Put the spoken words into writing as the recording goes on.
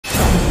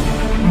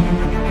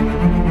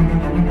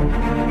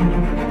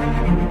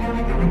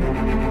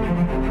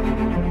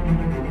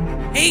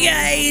Hey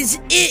guys,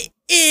 it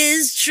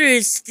is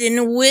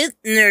Tristan with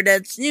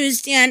Nerdettes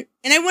Newsstand,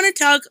 and I want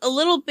to talk a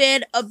little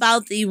bit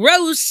about the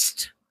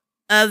roast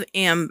of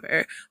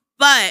Amber.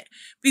 But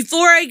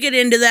before I get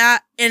into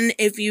that, and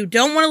if you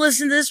don't want to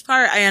listen to this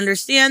part, I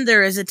understand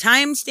there is a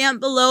timestamp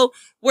below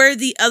where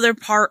the other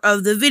part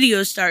of the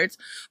video starts.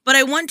 But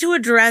I want to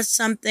address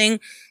something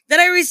that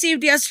I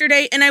received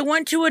yesterday, and I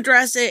want to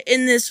address it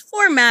in this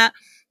format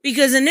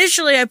because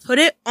initially I put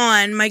it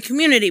on my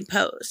community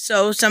post.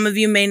 So some of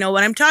you may know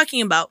what I'm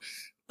talking about.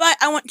 But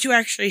I want to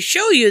actually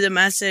show you the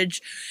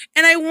message.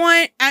 And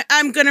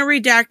I'm going to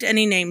redact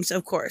any names,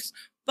 of course.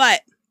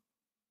 But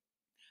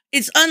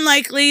it's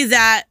unlikely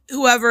that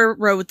whoever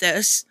wrote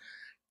this,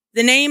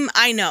 the name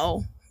I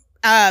know,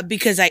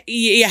 because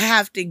you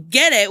have to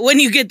get it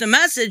when you get the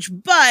message.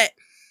 But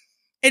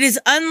it is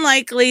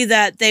unlikely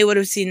that they would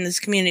have seen this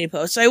community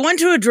post. So I want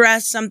to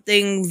address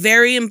something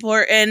very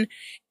important.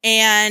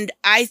 And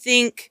I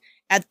think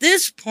at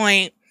this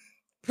point,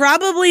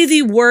 probably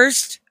the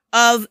worst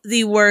of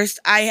the worst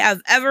I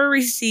have ever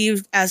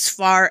received as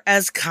far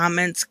as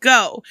comments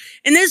go.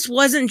 And this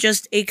wasn't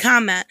just a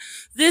comment.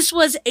 This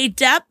was a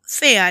Depp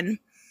fan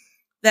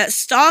that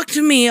stalked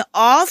me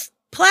off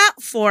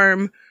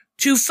platform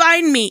to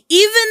find me,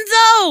 even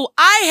though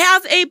I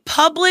have a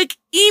public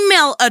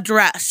email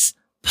address.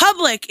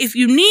 Public, if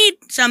you need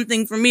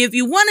something from me, if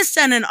you want to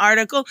send an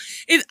article,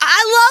 I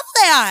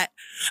love that.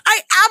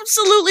 I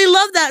absolutely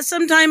love that.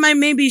 Sometime I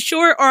may be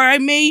short or I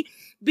may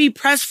be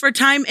pressed for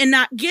time and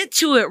not get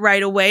to it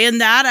right away,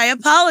 and that I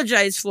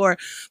apologize for.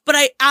 But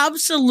I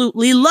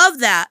absolutely love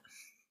that.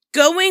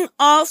 Going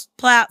off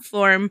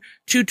platform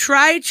to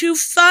try to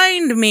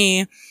find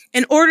me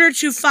in order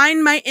to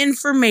find my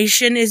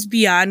information is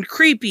beyond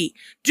creepy.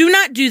 Do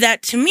not do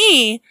that to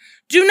me.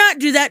 Do not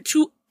do that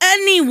to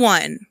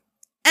anyone.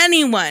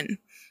 Anyone.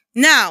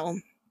 Now,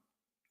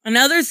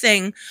 another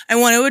thing I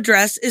want to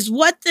address is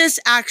what this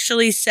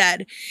actually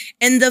said,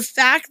 and the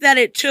fact that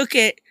it took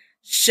it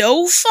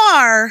so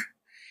far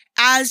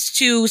as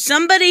to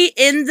somebody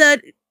in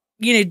the,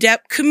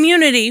 Depp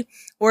community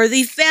or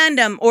the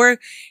fandom or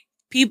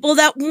people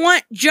that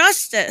want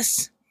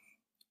justice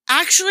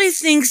actually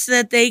thinks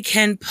that they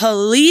can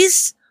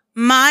police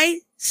my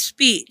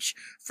speech.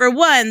 For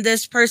one,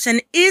 this person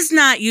is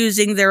not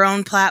using their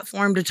own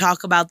platform to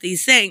talk about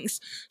these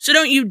things. So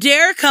don't you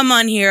dare come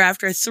on here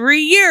after 3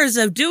 years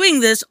of doing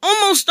this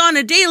almost on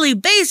a daily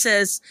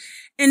basis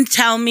and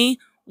tell me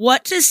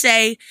what to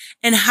say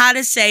and how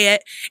to say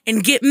it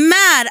and get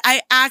mad.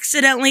 I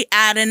accidentally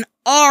add an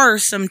R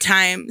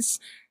sometimes.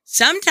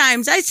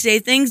 Sometimes I say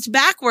things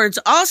backwards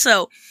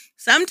also.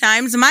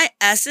 Sometimes my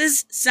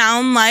S's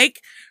sound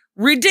like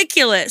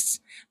ridiculous.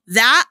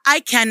 That I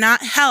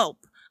cannot help.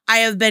 I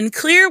have been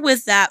clear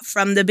with that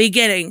from the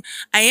beginning.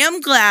 I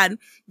am glad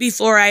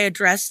before I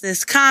address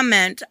this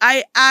comment,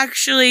 I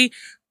actually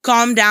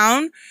calmed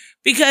down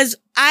because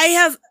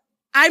I'm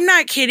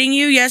not kidding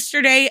you.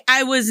 Yesterday,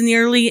 I was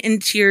nearly in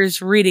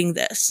tears reading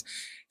this.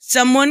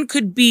 Someone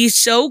could be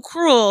so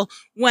cruel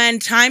when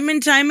time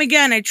and time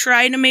again, I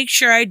try to make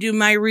sure I do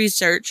my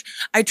research.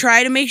 I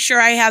try to make sure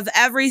I have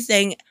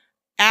everything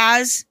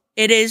as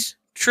it is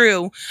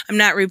true. I'm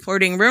not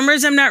reporting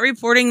rumors. I'm not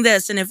reporting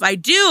this. And if I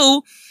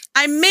do,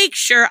 I make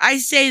sure I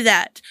say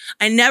that.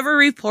 I never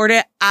report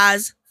it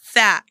as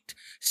fact.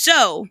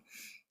 So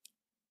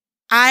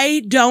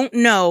I don't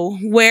know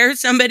where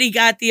somebody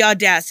got the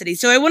audacity.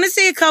 So I want to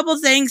say a couple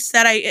things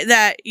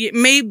that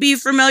may be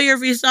familiar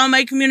if you saw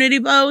my community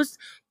post.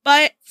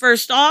 But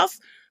first off,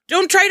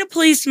 don't try to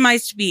police my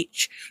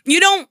speech.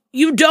 You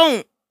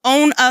don't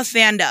own a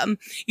fandom.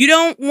 You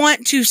don't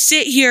want to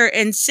sit here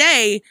and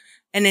say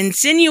and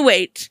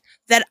insinuate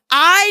that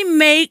I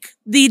make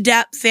the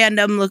Depp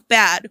fandom look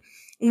bad,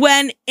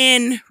 when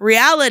in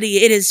reality,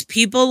 it is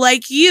people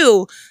like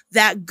you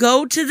that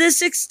go to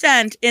this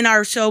extent and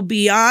are so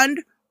beyond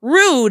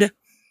rude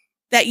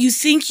that you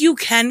think you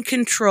can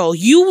control.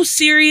 You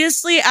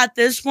seriously, at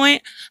this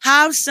point,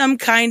 have some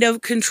kind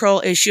of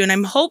control issue. And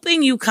I'm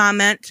hoping you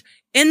comment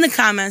in the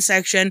comment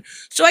section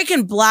so I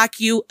can block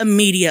you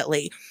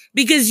immediately.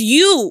 Because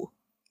you,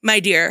 my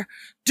dear,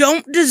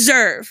 don't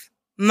deserve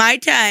my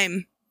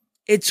time.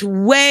 It's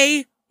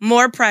way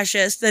more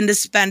precious than to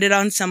spend it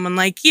on someone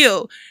like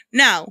you.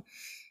 Now,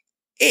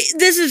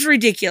 this is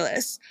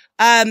ridiculous.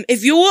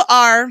 If you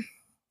are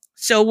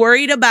so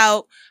worried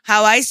about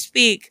how I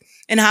speak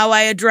and how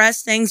I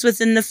address things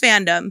within the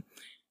fandom,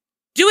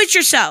 do it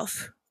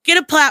yourself.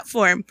 Get a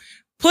platform.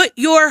 Put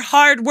your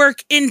hard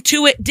work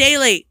into it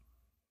daily.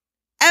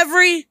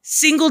 Every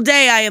single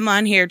day I am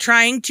on here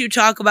trying to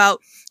talk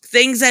about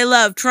things I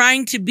love,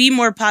 trying to be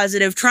more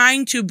positive,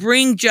 trying to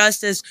bring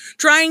justice,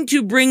 trying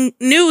to bring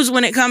news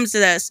when it comes to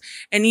this.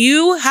 And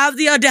you have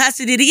the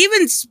audacity to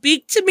even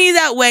speak to me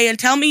that way and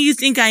tell me you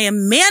think I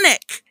am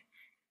manic.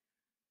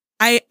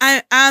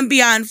 I'm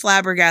beyond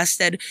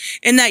flabbergasted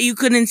in that you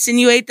could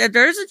insinuate that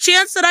there's a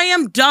chance that I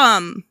am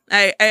dumb.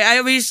 I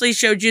obviously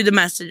showed you the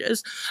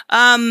messages.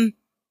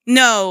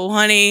 No,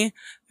 honey.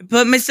 I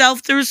put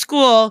myself through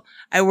school.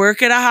 I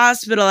work at a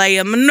hospital. I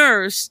am a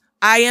nurse.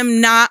 I am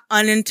not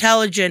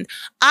unintelligent.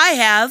 I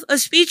have a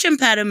speech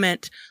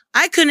impediment.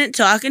 I couldn't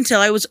talk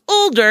until I was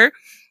older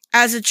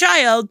as a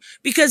child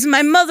because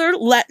my mother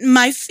let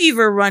my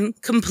fever run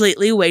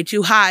completely way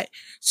too high.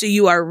 So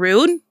you are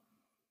rude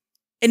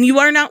and you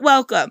are not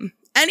welcome.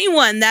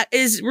 Anyone that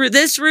is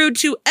this rude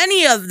to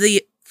any of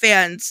the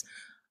fans,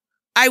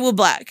 I will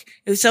block.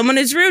 If someone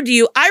is rude to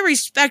you, I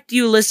respect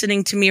you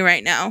listening to me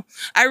right now.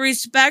 I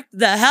respect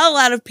the hell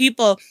out of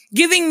people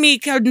giving me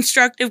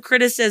constructive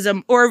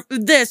criticism or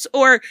this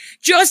or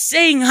just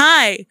saying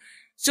hi.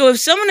 So if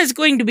someone is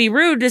going to be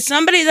rude to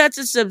somebody that's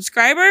a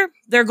subscriber,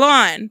 they're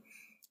gone.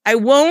 I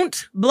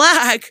won't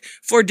block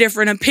for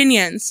different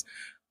opinions,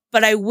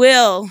 but I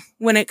will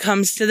when it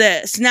comes to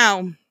this.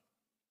 Now,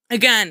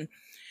 again,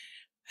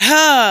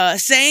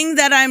 saying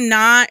that I'm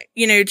not,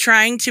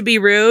 trying to be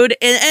rude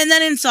and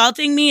then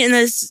insulting me in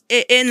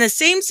the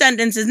same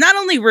sentence is not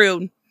only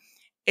rude,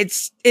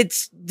 it's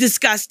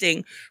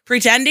disgusting.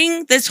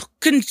 Pretending this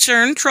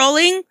concern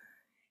trolling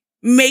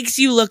makes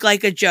you look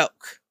like a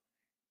joke.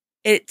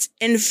 It's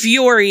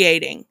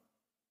infuriating.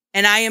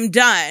 And I am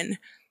done.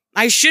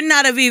 I should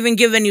not have even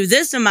given you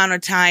this amount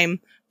of time,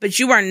 but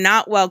you are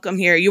not welcome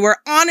here. You are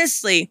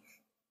honestly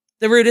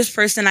the rudest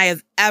person I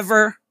have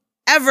ever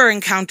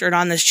encountered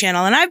on this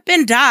channel. And I've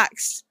been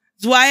doxxed.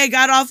 That's why I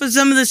got off of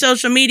some of the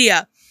social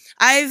media.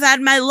 I've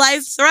had my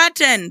life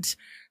threatened.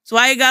 That's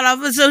why I got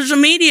off of social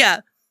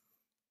media.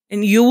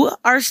 And you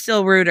are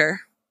still ruder.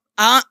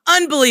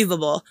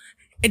 Unbelievable.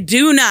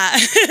 Do not.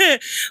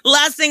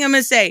 Last thing I'm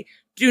going to say.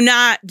 Do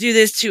not do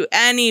this to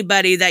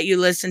anybody that you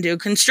listen to.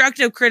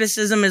 Constructive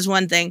criticism is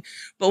one thing,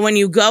 but when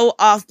you go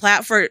off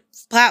platform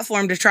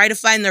to try to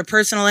find their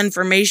personal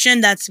information,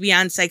 that's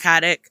beyond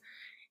psychotic.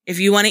 If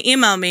you want to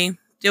email me,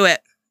 do it.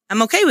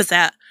 I'm okay with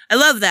that. I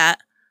love that.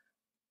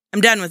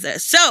 I'm done with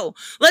this. So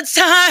let's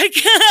talk.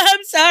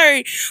 I'm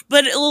sorry,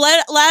 but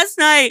last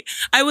night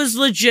I was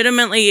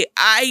legitimately,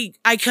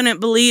 I couldn't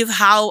believe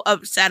how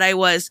upset I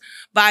was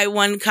by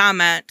one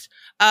comment.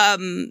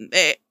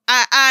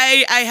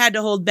 I had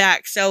to hold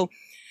back. So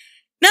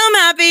now I'm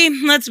happy.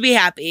 Let's be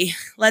happy.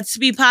 Let's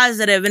be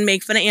positive and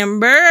make fun of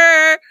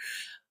Amber.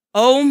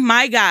 Oh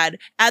my God.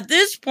 At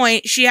this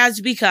point, she has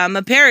become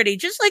a parody,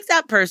 just like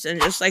that person.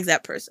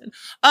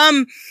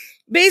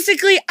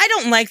 Basically, I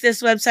don't like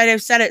this website.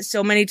 I've said it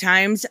so many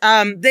times.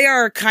 They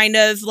are kind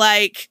of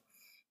like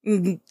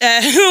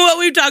what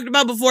we've talked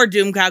about before,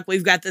 Doomcock.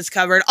 We've got this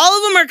covered. All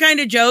of them are kind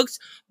of jokes,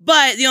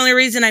 but the only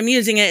reason I'm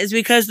using it is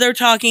because they're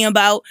talking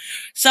about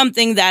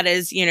something that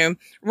is,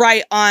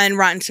 right on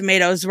Rotten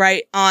Tomatoes,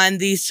 right on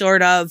these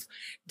sort of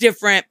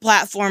different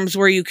platforms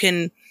where you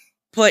can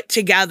put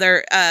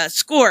together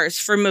scores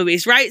for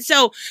movies, right?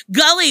 So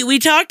Gully, we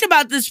talked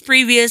about this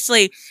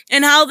previously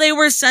and how they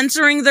were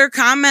censoring their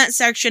comment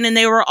section and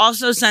they were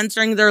also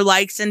censoring their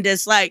likes and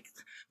dislikes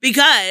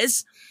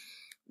because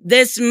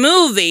this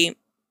movie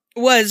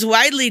was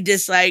widely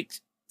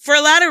disliked for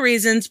a lot of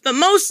reasons, but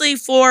mostly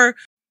for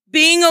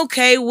being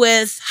okay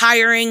with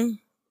hiring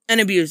an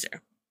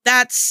abuser.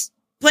 That's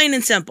plain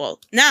and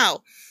simple.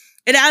 Now,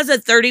 it has a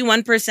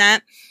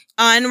 31%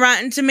 on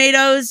Rotten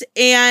Tomatoes,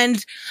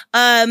 and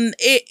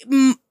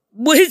it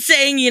was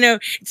saying,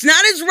 it's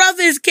not as rough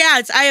as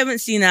Cats. I haven't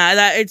seen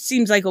that. It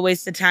seems like a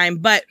waste of time,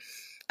 but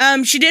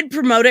she did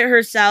promote it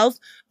herself.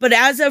 But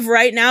as of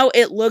right now,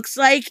 it looks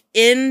like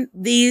in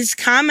these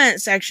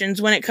comment sections,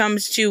 when it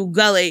comes to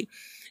Gully,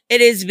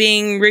 it is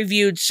being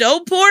reviewed so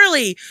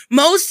poorly.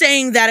 Most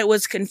saying that it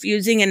was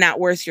confusing and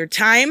not worth your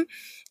time.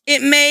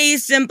 It may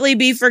simply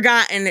be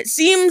forgotten. It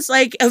seems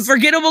like a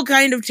forgettable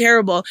kind of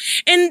terrible.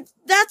 And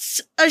that's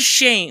a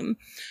shame.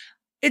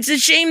 It's a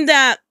shame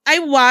that I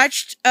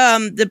watched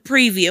the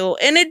preview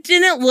and it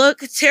didn't look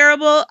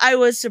terrible. I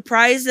was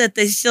surprised that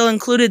they still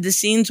included the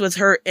scenes with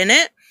her in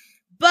it.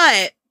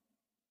 But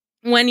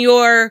when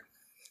you're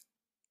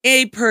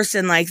a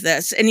person like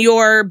this and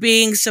you're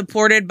being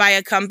supported by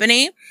a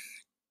company,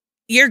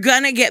 you're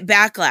gonna get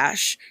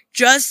backlash.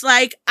 Just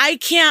like I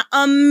can't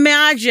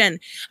imagine.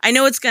 I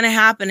know it's gonna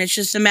happen. It's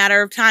just a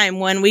matter of time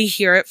when we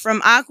hear it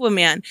from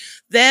Aquaman.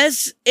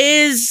 This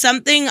is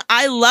something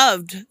I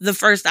loved the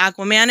first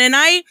Aquaman, and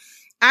I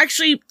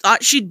actually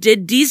thought she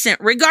did decent.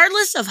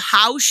 Regardless of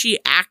how she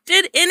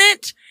acted in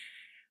it,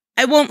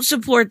 I won't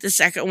support the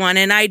second one,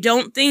 and I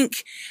don't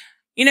think,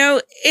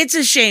 it's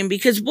a shame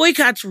because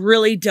boycotts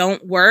really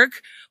don't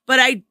work, but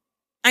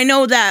I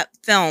know that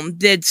film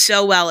did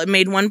so well. It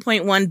made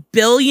 $1.1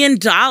 billion.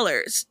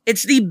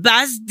 It's the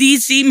best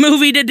DC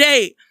movie to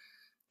date.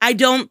 I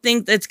don't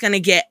think that's going to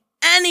get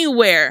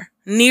anywhere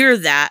near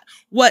that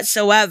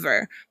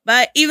whatsoever.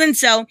 But even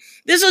so,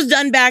 this was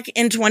done back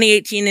in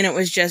 2018 and it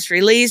was just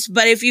released.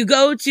 But if you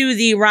go to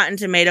the Rotten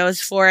Tomatoes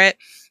for it,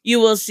 you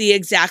will see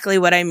exactly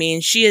what I mean.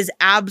 She is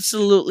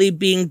absolutely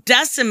being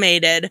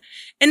decimated,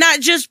 and not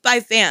just by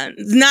fans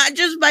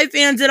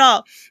at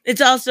all. It's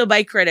also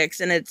by critics,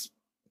 and it's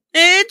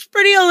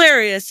pretty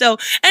hilarious. So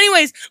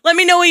anyways, let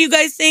me know what you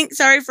guys think.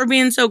 Sorry for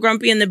being so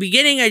grumpy in the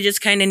beginning. I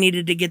just kind of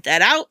needed to get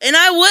that out, and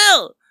I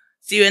will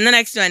see you in the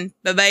next one.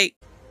 Bye-bye.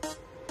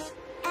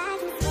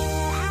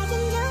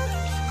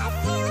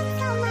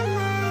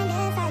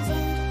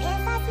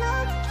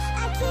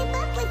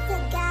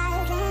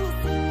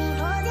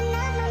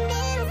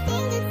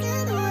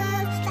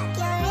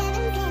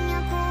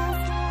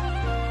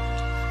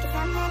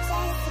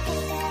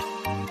 Jessica.